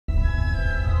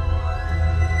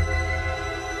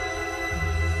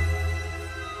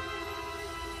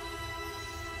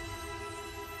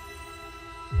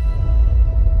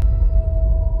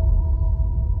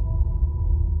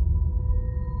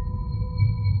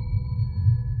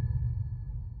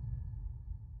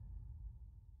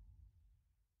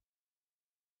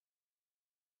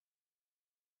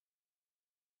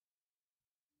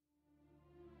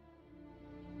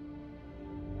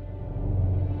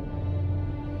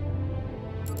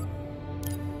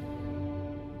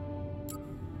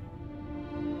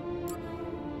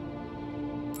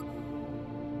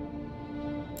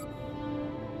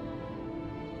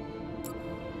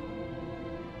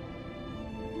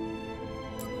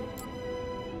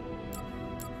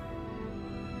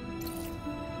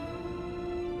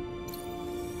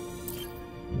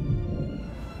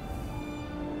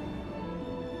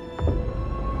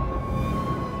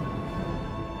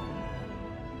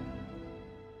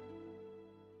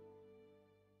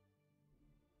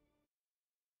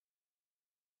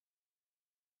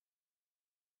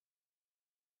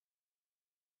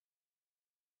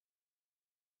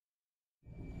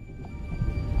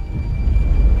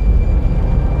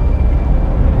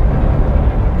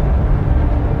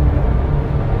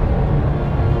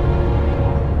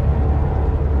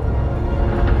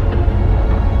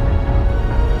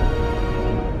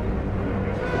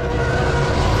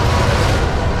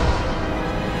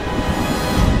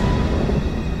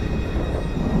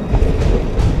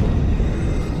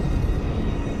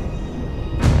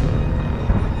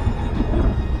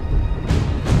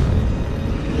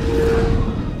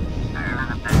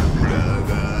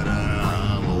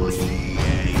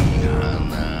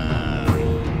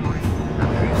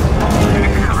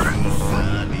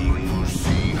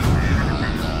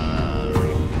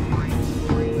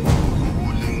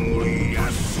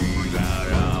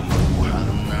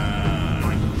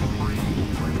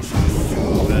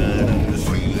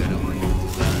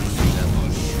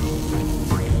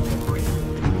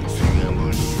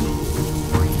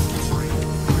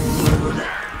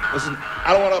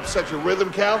I don't want to upset your rhythm,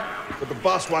 Cal, but the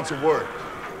boss wants a word.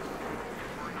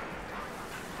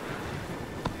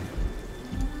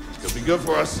 Could be good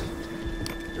for us.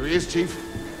 Here he is, Chief.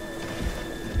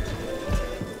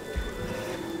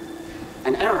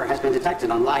 An error has been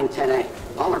detected on line 10A.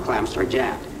 All our clamps are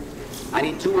jammed. I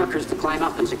need 2 workers to climb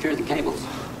up and secure the cables.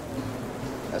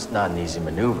 That's not an easy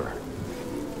maneuver.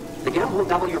 The guild will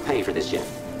double your pay for this shift.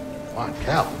 Come on,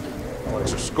 Cal.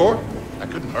 What's your score?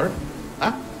 That couldn't hurt.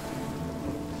 Huh?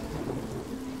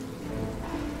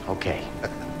 Okay.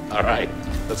 All right.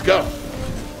 Let's go.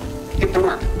 Get to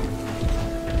work.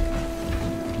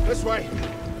 This way.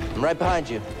 I'm right behind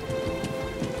you.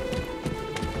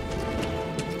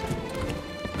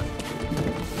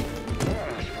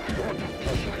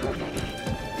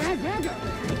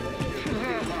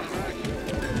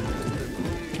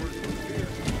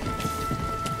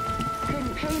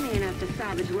 Couldn't pay me enough to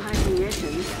salvage live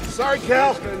munitions. Sorry,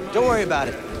 Cal. Don't worry about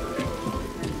it.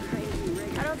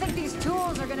 I don't think these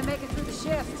tools are gonna make it through the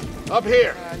shift. Up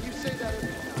here. You say that every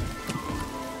time.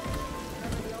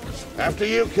 After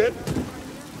you, kid.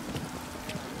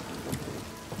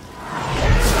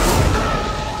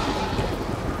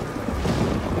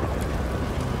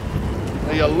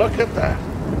 Now you look at that.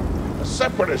 A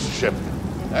separatist ship.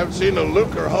 Haven't seen a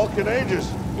Luke or Hulk in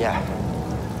ages. Yeah.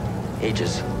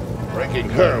 Ages. Breaking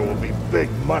her will be big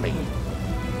money.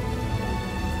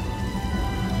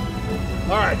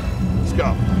 All right, let's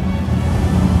go.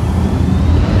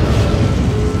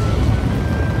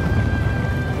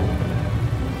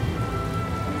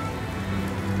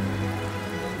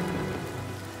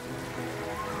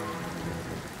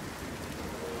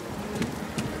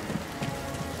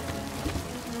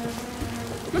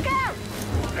 Look out!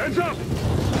 Heads up!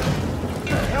 What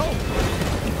the hell?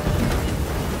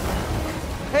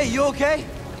 Hey, you okay?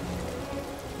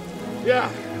 Yeah,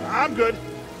 I'm good.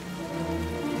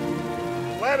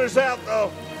 Ladder's out,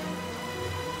 though.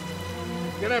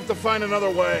 Gonna have to find another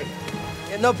way.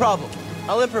 Yeah, no problem.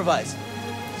 I'll improvise.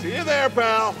 See you there,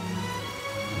 pal.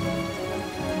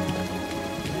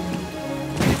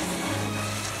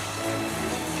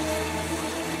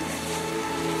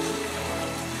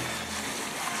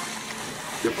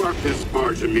 Depart this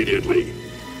barge immediately.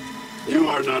 You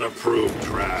are not approved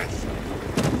trash.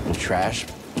 Trash,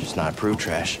 just not approved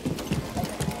trash.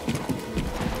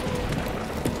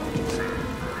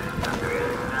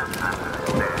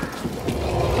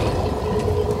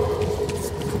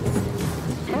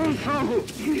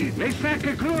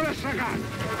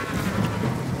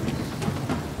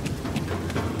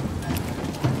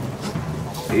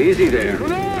 Easy there.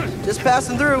 Just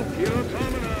passing through.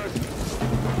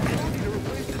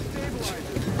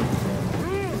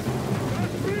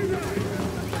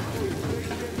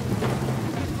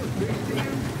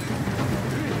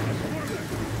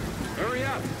 Hurry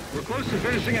up. We're close to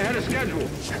finishing ahead of schedule.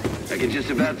 I can just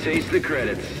about taste the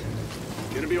credits.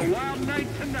 It's gonna be a wild night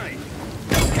tonight.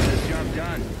 Let's get this job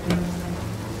done.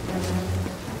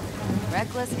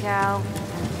 Reckless, Cal.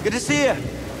 Good to see you.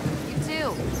 You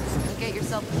too. Don't get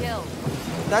yourself killed.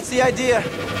 That's the idea.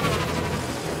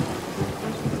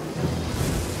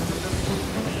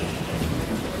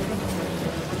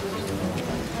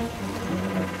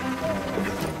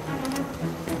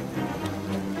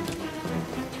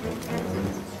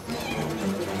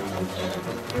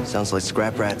 Sounds like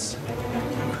scrap rats.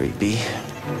 Creepy.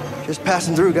 Just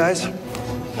passing through, guys.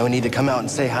 No need to come out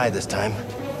and say hi this time.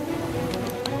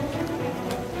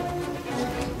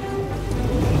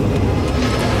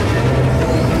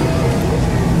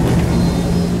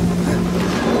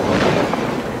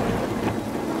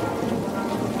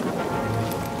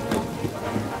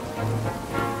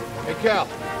 Hey, Cal,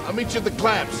 I'll meet you at the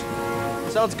clamps.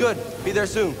 Sounds good. Be there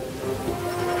soon.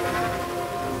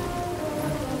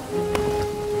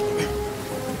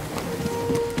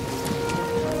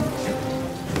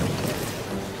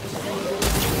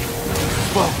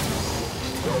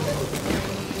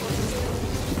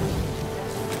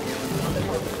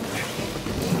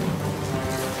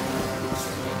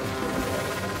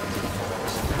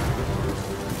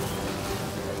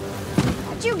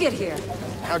 How'd you get here?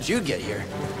 How'd you get here?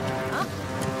 Huh?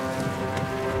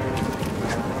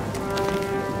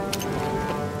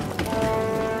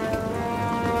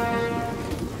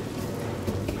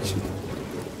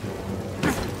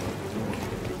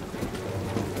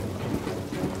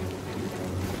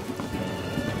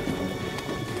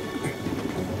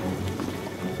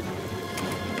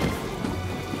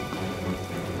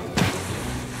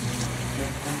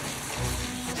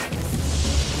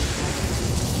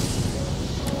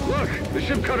 Look, the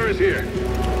ship cutter is here.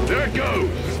 There it goes.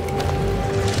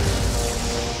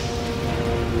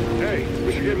 Hey,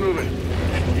 we should get moving.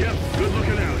 Yep, good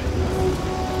looking out.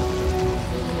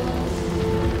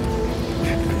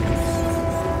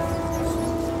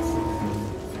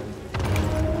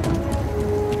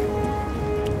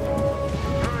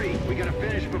 Hurry, we gotta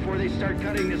finish before they start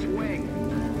cutting this wing.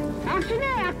 After me,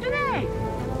 after me!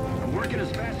 I'm working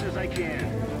as fast as I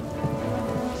can.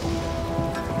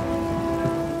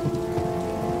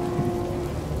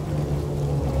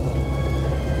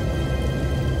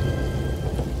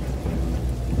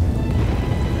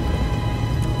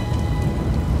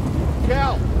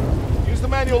 Cal, use the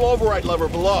manual override lever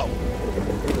below.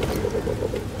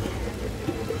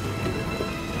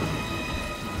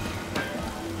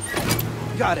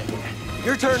 Got it.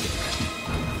 Your turn.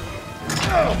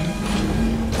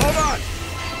 Hold on.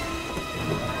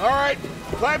 All right,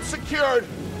 clamp secured.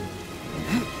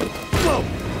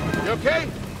 You okay?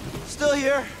 Still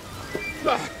here.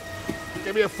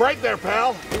 Give me a fright there,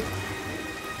 pal.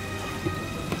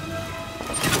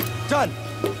 Done.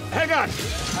 Hang on.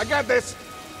 I got this.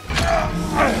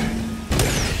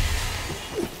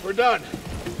 We're done.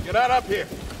 Get out up here.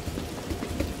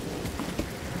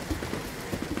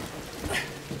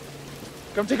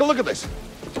 Come take a look at this.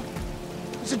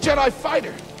 It's a Jedi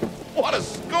fighter. What a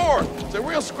score! It's a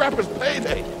real scrapper's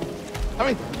payday. I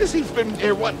mean, this he's been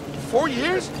here, what, 4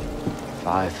 years?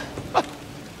 5.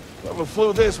 Whoever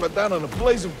flew this went down in a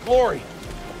blaze of glory.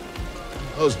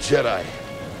 Those Jedi.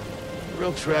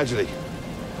 Real tragedy.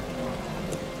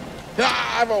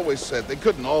 I've always said they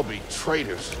couldn't all be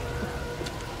traitors.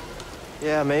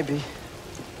 Yeah, maybe.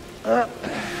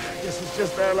 Guess it's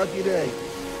just our lucky day.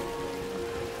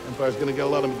 Empire's gonna get a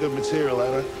lot of good material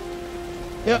out of it.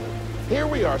 Yeah, here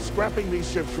we are, scrapping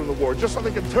these ships from the war, just so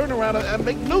they can turn around and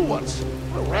make new ones.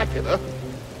 What a racket, huh?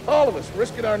 All of us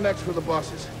risking our necks for the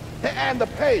bosses. And the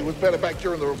pay was better back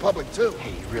during the Republic, too.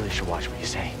 Hey, you really should watch what you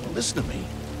say. Listen to me.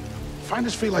 Find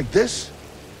us free like this,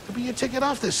 could be your ticket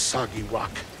off this soggy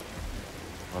rock.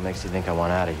 What makes you think I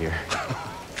want out of here?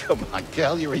 Come on,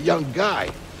 Cal, you're a young guy.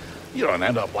 You don't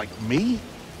end up like me.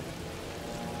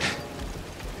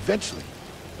 Eventually,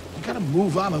 you gotta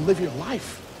move on and live your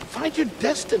life. Find your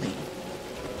destiny.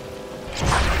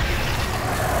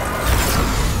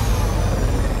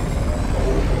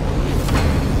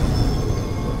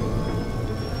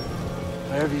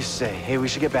 Whatever you say. Hey, we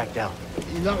should get back down.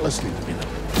 You're not listening to me, though.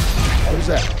 What was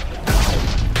that?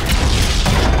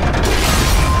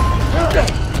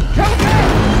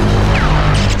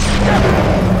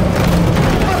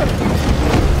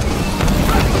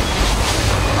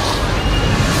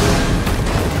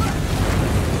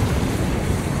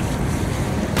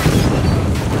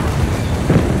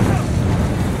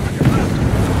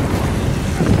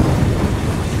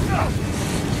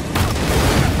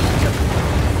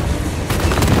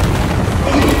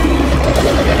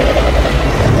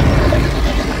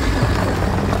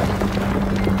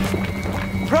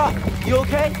 You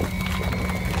okay?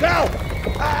 Cal!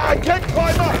 I can't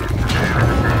climb up!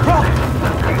 Bro,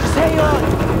 just hang on.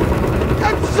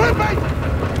 I'm slipping!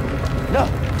 No,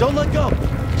 don't let go.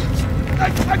 I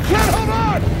can't hold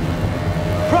on!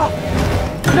 Bro,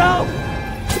 no!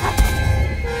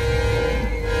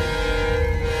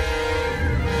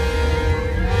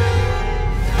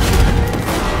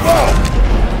 Whoa!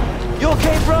 You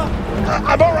okay, bro?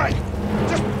 I'm all right.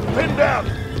 Just pinned down.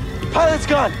 Pilot's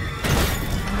gone.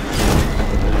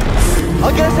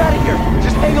 I'll get us out of here.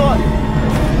 Just hang on.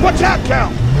 Watch out,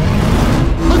 Cal!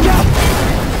 Look out!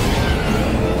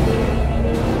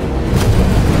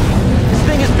 This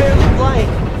thing is barely flying.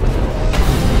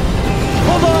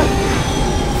 Hold on!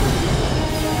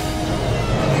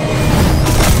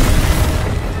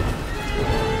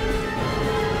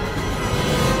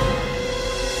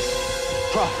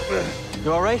 Bro,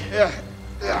 you all right? Yeah.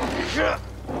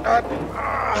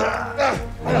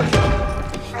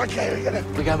 Okay,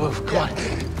 We gotta move. Come on.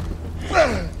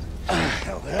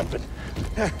 Hell happened.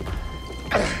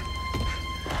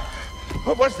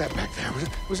 What was that back there?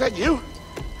 Was that you?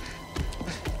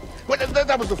 Well,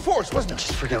 that was the Force, wasn't it?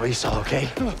 Just forget what you saw, okay?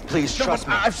 Please, No, trust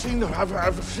but me. I've seen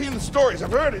the stories.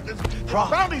 I've heard it. There's Bro,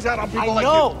 bounties out on people like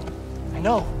you. I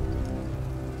know.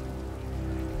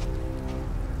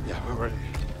 Yeah, we're ready.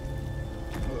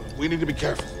 We need to be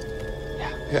careful.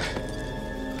 Yeah.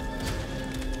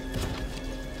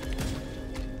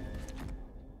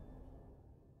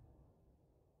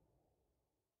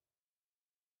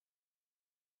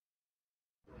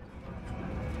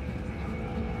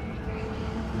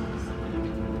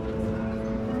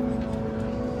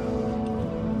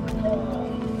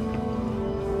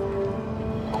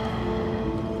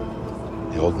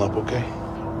 You holding up okay?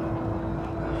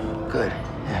 Good.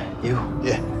 Yeah, you?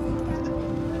 Yeah.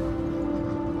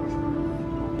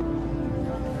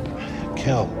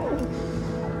 Kel,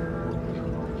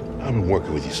 I've been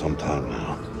working with you some time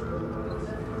now.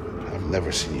 I've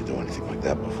never seen you do anything like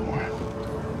that before.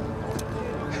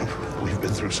 We've been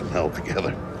through some hell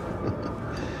together.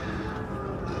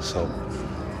 So,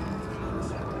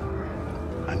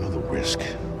 I know the risk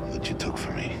that you took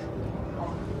for me.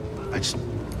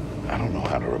 I don't know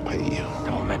how to repay you.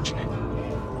 Don't mention it.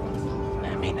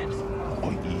 I mean it.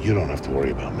 Oh, you don't have to worry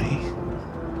about me.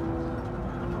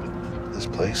 This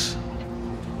place,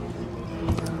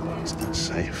 it's not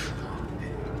safe.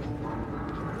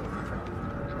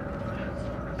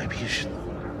 Maybe you should,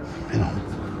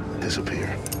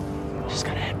 disappear. Just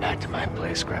gonna head back to my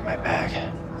place, grab my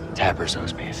bag. Tappers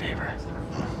owes me a favor.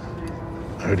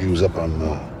 I heard he was up on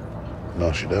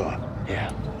Nar Shaddaa.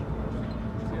 Yeah.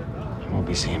 You won't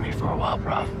be seeing me for a while,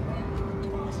 Prof.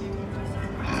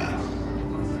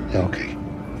 Yeah, okay.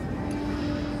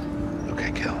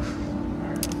 Okay, Kel.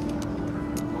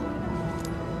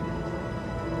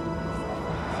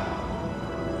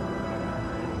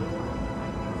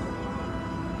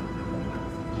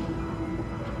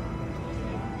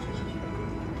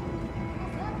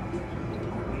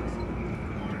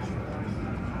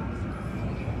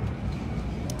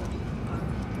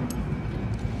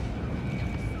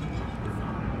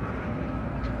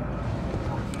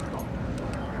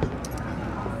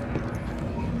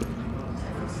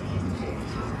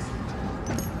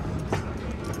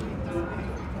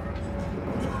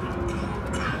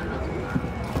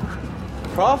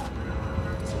 Prof?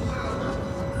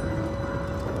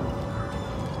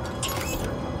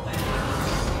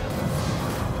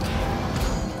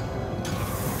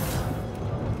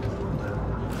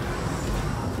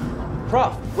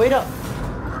 Prof, wait up.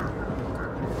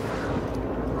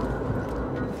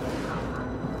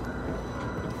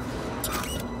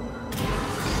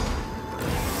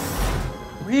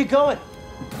 Where are you going?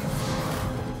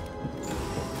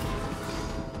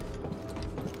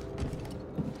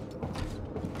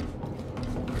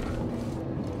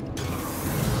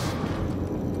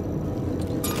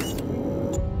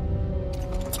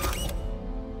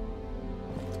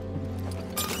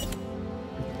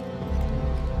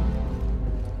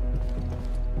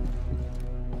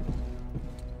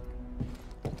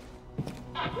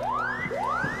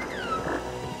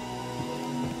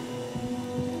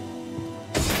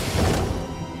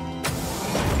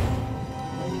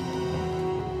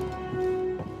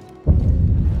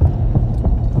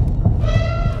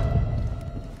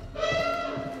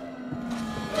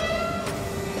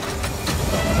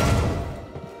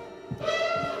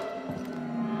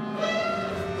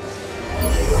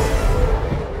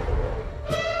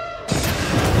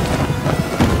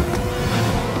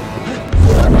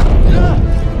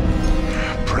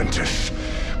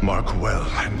 Mark well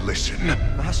and listen.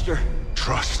 Master.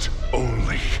 Trust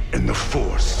only in the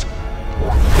Force.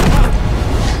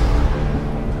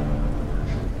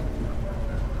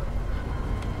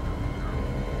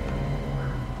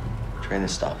 Train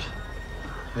has stopped.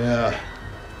 Yeah,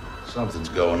 something's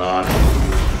going on.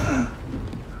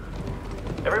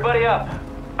 Everybody up.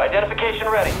 Identification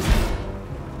ready.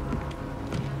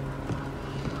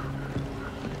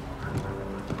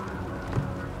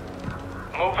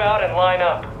 Move out and line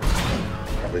up.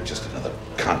 Probably just another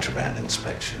contraband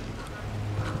inspection.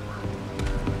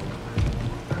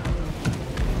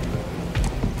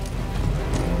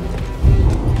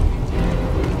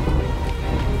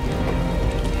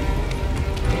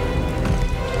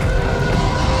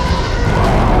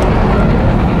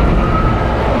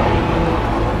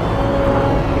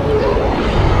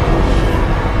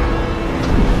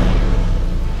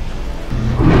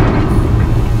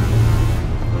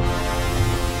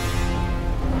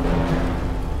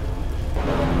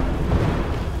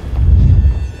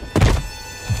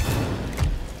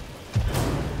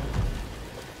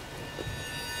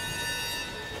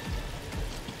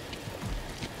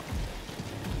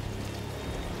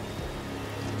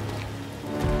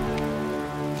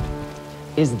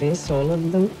 Is this all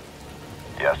of them?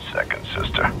 Yes, second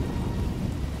sister.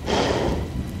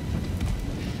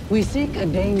 We seek a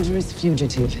dangerous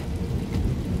fugitive.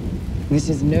 This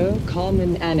is no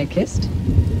common anarchist,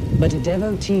 but a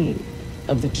devotee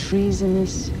of the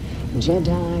treasonous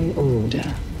Jedi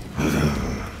Order.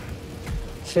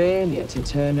 Failure to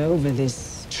turn over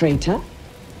this traitor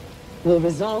will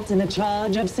result in a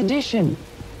charge of sedition.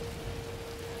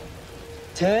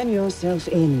 Turn yourself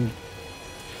in,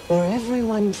 or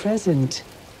everyone present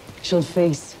shall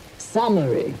face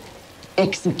summary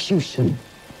execution.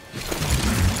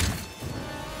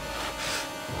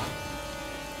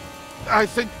 I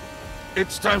think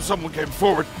it's time someone came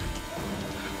forward.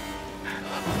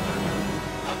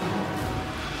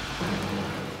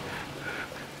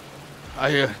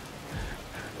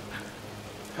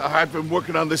 I've been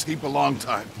working on this heap a long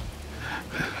time.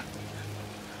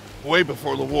 Way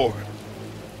before the war.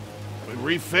 We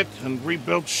refit and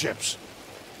rebuilt ships.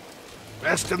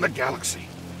 Best in the galaxy.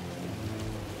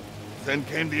 Then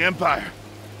came the Empire.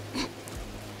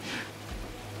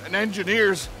 And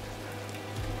engineers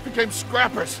became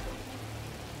scrappers.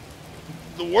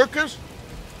 The workers,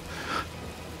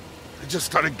 they just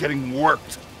started getting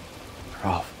worked.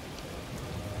 Rolf.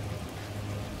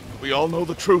 We all know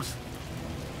the truth.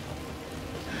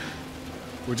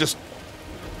 We're just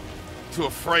too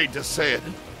afraid to say it.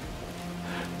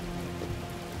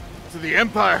 To the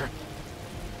Empire,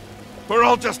 we're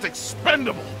all just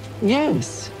expendable.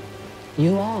 Yes,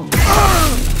 you are.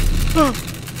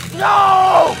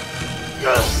 No!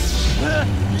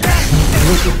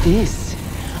 Look at this.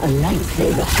 A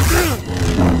lightsaber.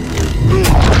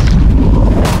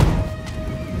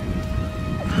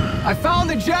 I found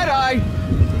the Jedi!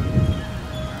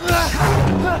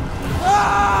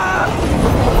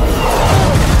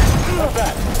 Move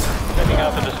back. Checking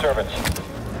out the disturbance.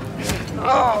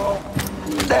 Oh,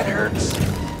 that hurts.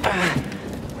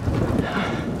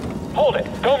 Hold it.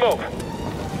 Don't move.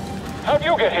 How'd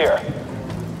you get here?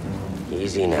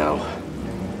 Easy now.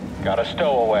 Got a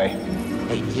stowaway.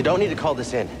 Hey, you don't need to call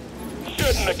this in.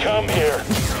 Shouldn't have come here.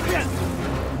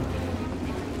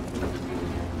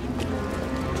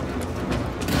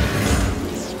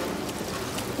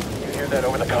 You hear that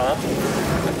over the comm?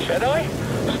 The Jedi?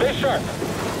 Stay sharp.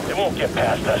 They won't get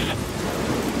past us.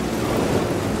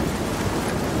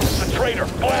 The traitor!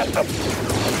 Blast him!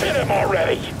 Hit him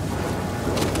already!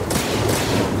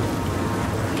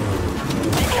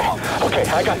 Okay,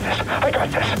 I got this. I got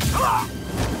this.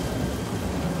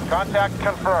 Contact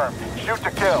confirmed. Shoot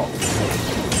to kill.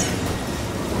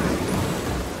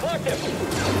 Block him!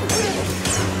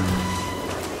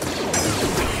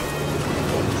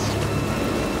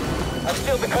 I've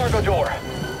sealed the cargo door.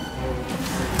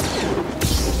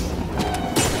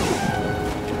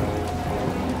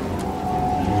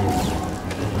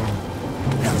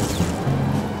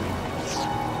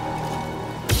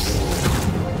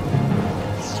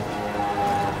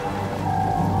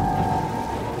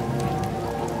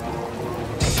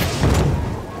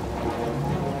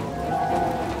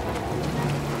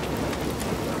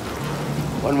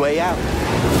 One way out.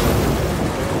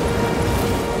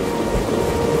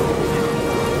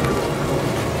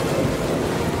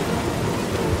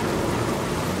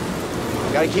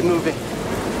 Gotta keep moving.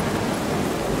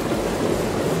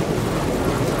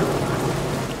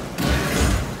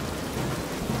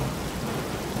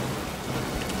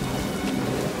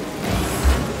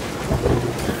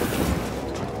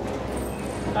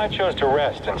 I chose to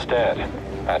rest instead.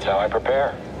 That's how I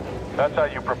prepare. That's how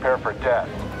you prepare for death.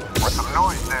 What's some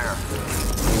noise there?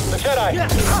 The Jedi!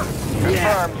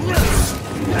 Confirmed.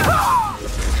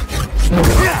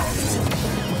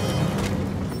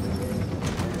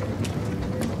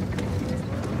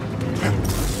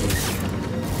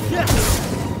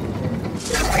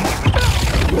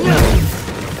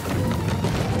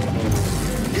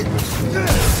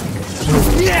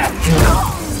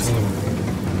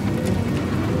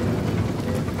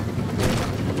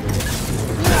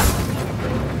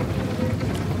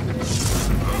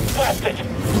 Blast it!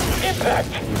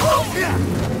 Impact!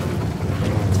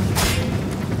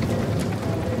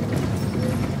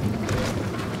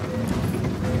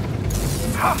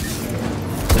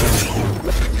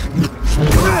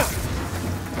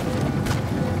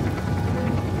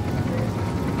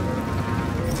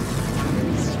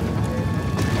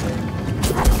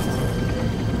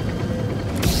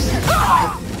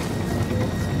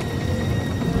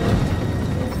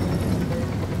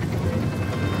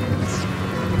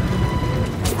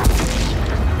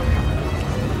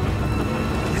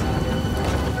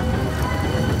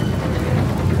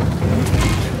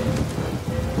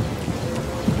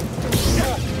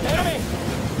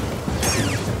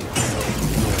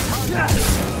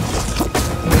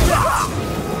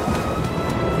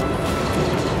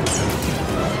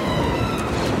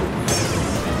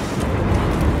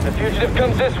 The fugitive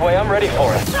comes this way, I'm ready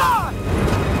for it.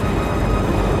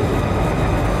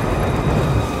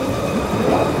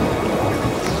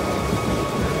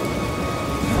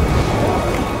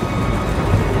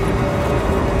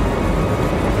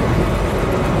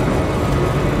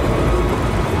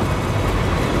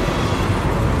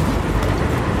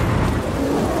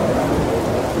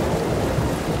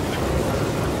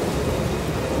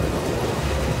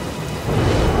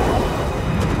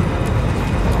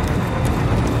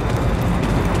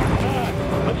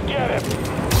 Let's get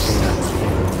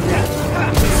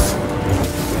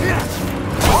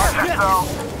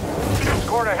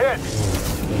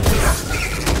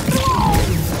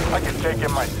take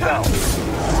it myself.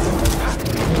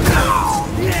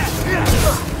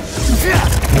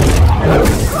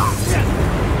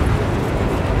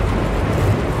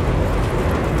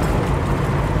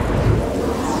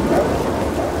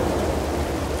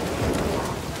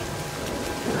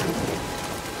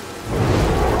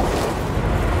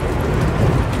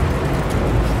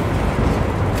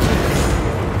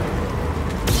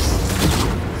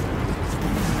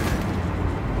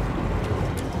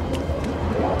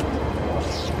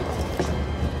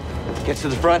 Get to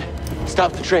the front,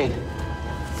 stop the train.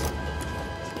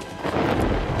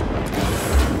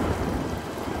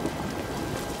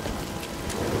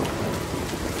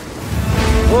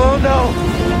 Oh no!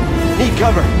 Need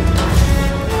cover.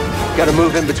 Gotta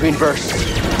move in between bursts.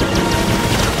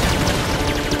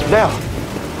 Now!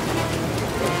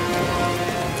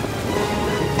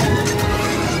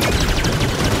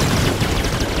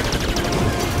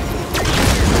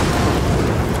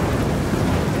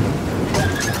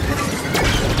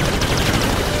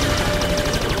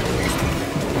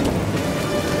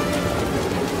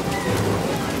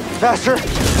 Faster!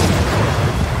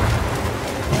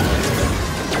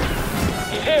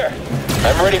 He's here.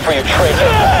 I'm ready for your training.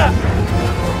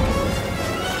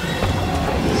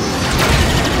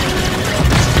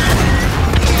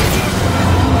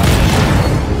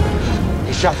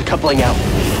 He shot the coupling out.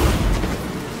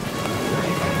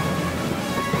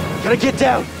 Gotta get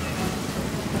down!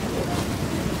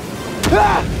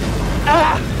 Ah!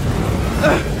 Ah!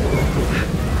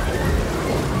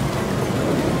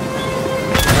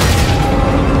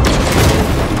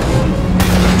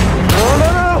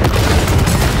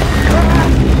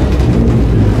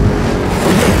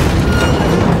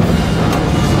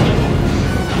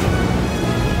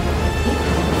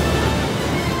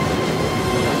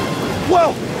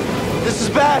 Whoa! This is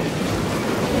bad!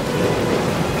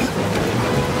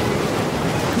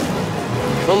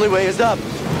 Only way is up.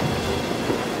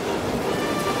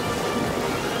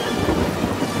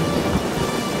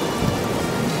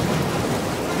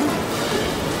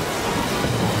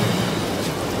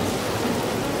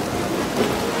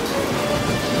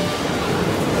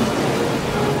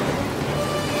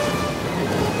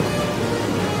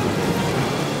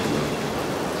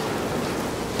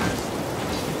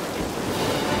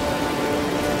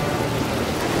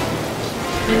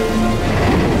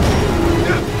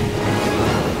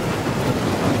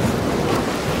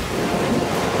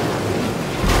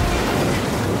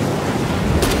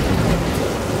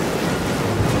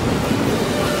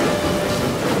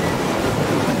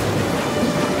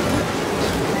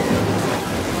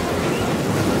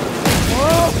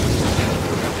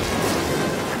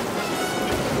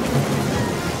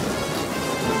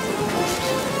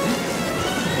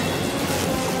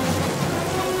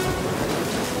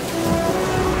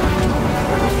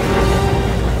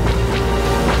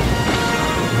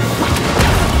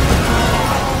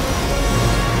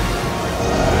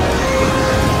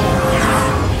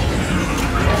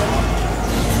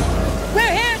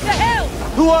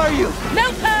 Who are you? No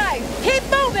time! Keep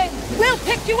moving! We'll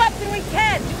pick you up when we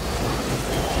can!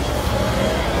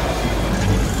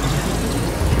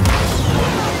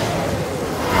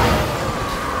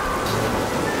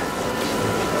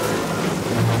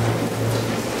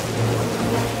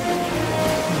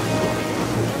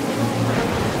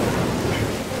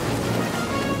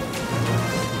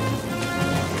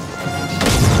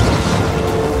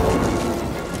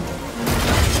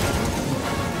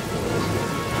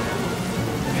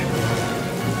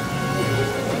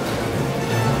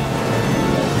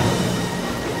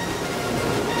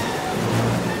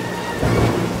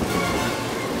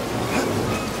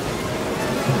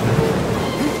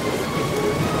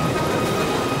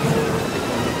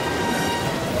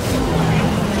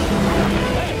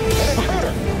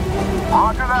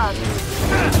 Roger that.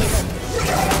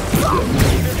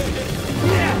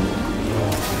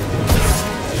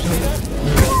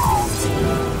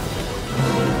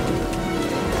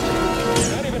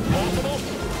 Not even possible.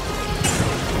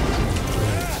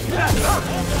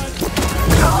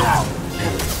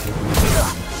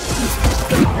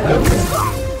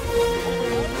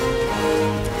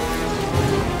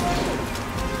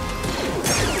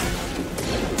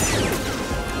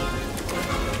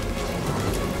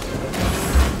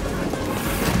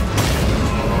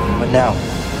 What now?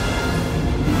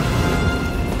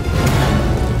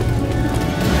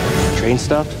 Train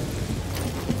stopped?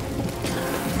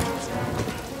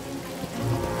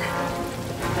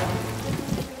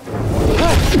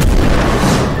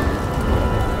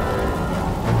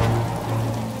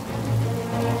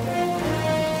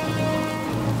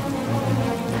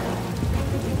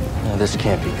 No, this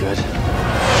can't be good.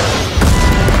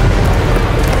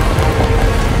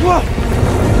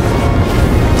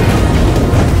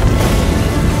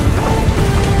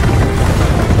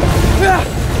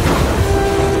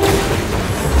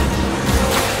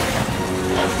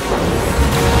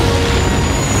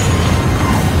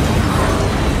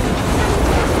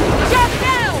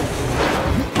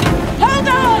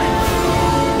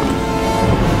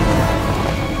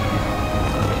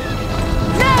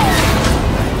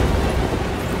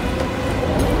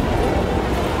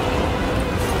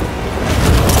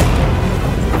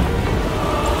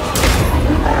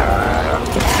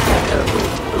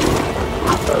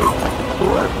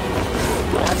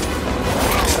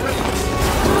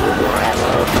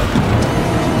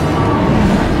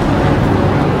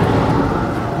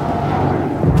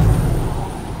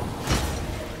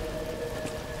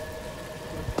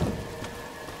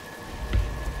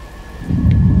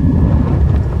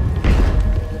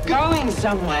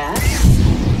 somewhere.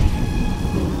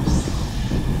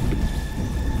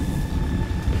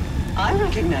 I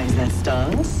recognize that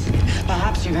stance.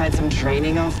 Perhaps you had some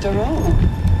training after all.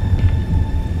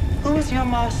 Who is your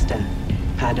master,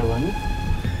 Padawan?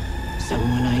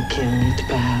 Someone I killed,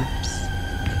 perhaps?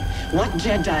 What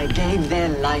Jedi gave their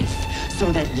life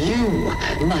so that you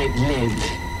might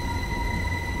live?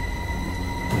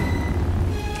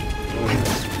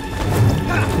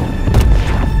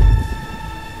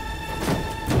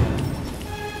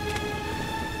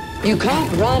 You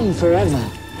can't run forever.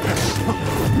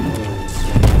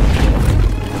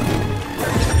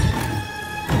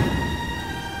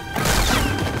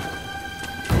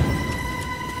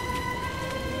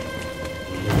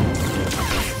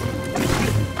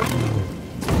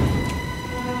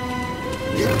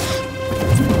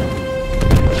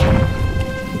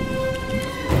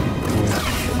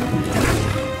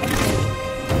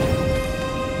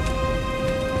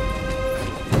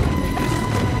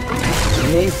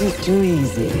 This is too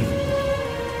easy.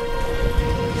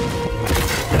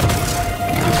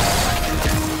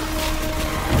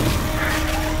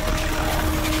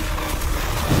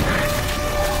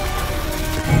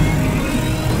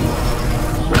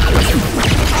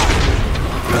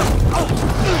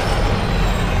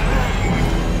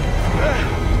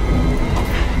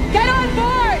 Get on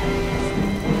board!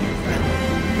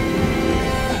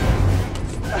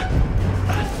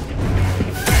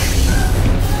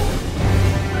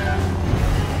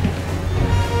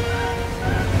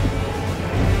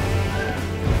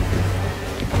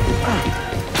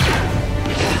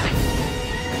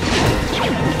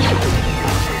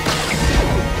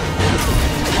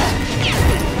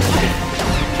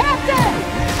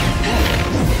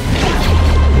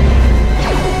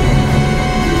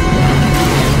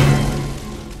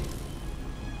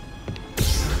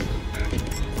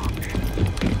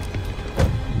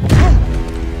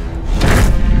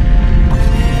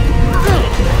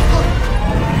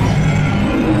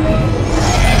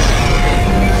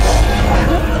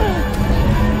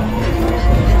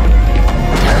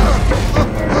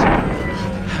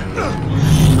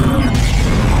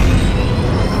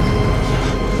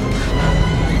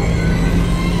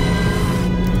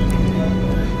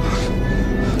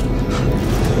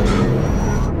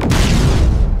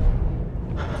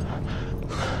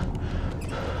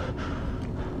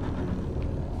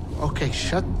 Okay,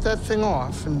 shut that thing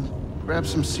off and grab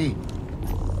some seat.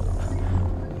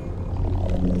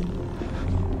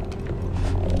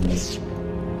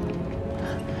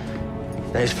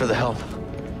 Thanks for the help.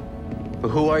 But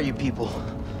who are you people?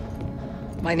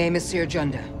 My name is Seer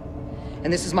Junda,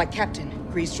 and this is my captain,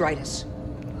 Grease Dritus.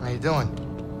 How you doing?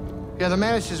 Yeah, the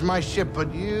Mantis is my ship,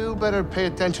 but you better pay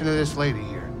attention to this lady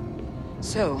here.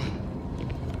 So,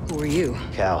 who are you?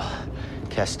 Cal.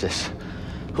 Kestis.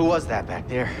 Who was that back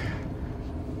there?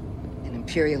 An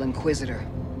Imperial Inquisitor.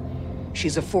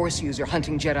 She's a Force user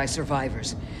hunting Jedi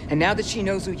survivors. And now that she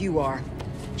knows who you are,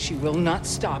 she will not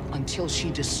stop until she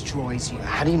destroys you.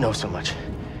 How do you know so much?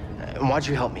 And why'd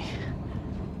you help me?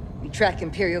 We track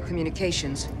Imperial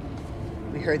communications.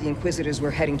 We heard the Inquisitors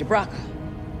were heading to Braca.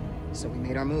 So we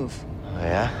made our move. Oh,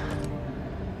 yeah?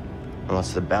 And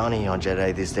what's the bounty on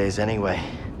Jedi these days anyway?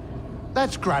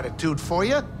 That's gratitude for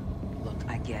you. Look,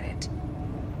 I get it.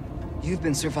 You've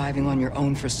been surviving on your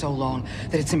own for so long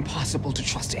that it's impossible to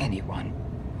trust anyone.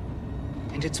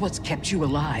 And it's what's kept you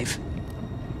alive.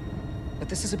 But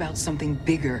this is about something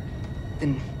bigger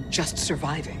than just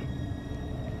surviving.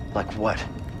 Like what?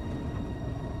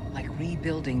 Like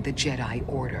rebuilding the Jedi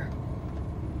Order.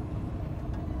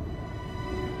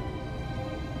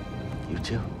 You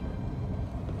two?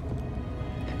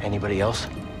 Anybody else?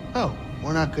 Oh,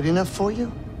 we're not good enough for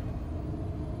you?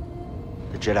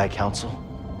 The Jedi Council?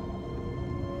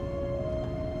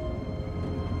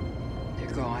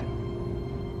 They're gone.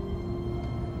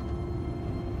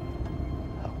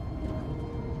 Oh.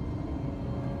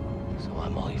 So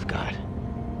I'm all you've got.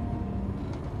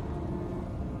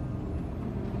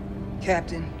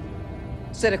 Captain,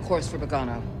 set a course for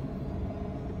Bogano.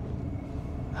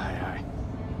 Aye, aye.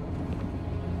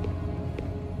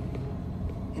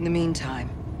 In the meantime,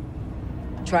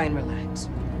 try and relax.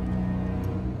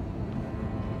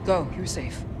 Go, you're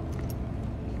safe.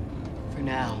 For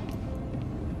now.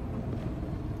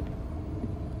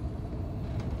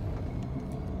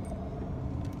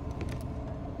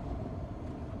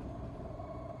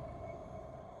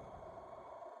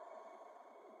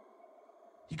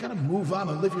 You gotta move on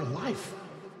and live your life.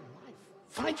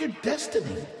 Find your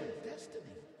destiny.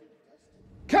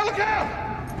 Calico!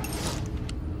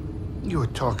 You were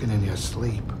talking in your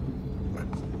sleep.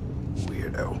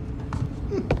 Weirdo.